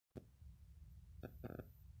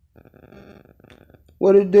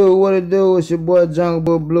What it do? What it do? It's your boy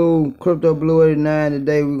Jungle Blue, Crypto Blue 89.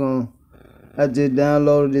 Today I just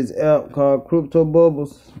downloaded this app called Crypto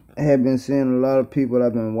Bubbles. I have been seeing a lot of people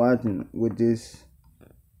I've been watching with this,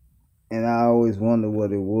 and I always wondered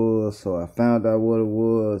what it was, so I found out what it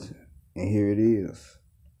was, and here it is.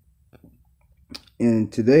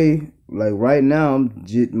 And today, like right now, I'm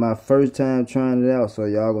just my first time trying it out, so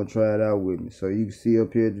y'all gonna try it out with me. So you can see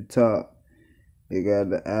up here at the top, it got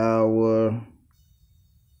the hour,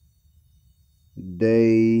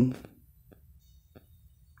 day,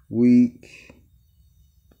 week,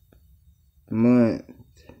 month,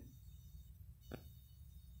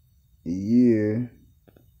 year,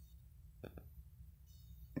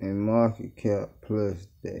 and market cap plus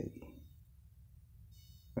day.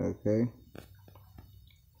 Okay,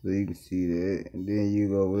 so you can see that, and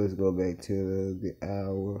then let's go back to the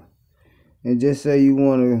hour, and just say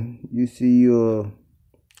you see your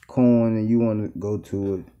coin and you want to go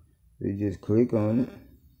to it. You just click on it,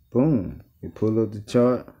 boom, you pull up the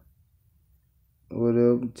chart,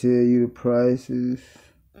 whatever, tell you the prices,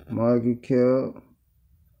 market cap,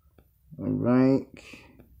 rank,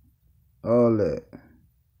 all that.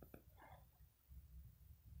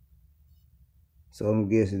 So I'm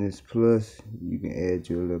guessing it's plus. You can add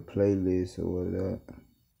your little playlist or whatever.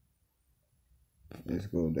 Let's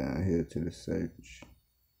go down here to the search.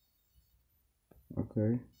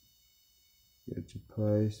 Okay. Get your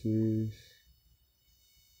prices.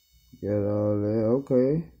 Got all that.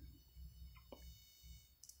 Okay.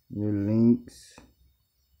 Your links.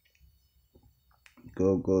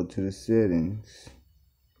 Go to the settings.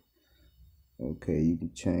 Okay, you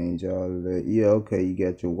can change all of that. Yeah, okay, you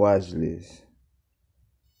got your watch list.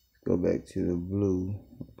 Go back to the blue.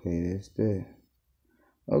 Okay, that's that.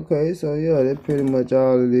 Okay, so yeah, that's pretty much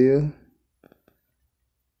all it is.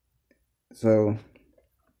 So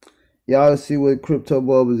y'all see what Crypto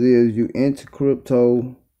Bubbles is. You into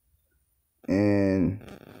crypto and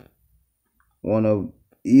want a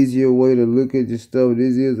easier way to look at your stuff.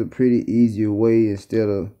 This is a pretty easier way. Instead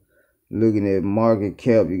of looking at market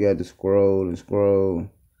cap, you got to scroll and scroll.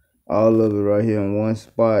 All of it right here in one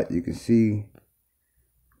spot. You can see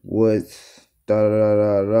what's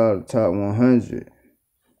the top 100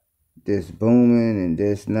 that's booming and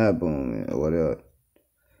that's not booming or whatever.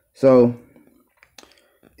 So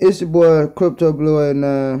it's your boy Crypto Blue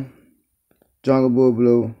 89, Jungle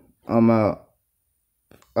Blue. I'm out.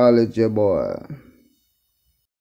 I'll let your boy.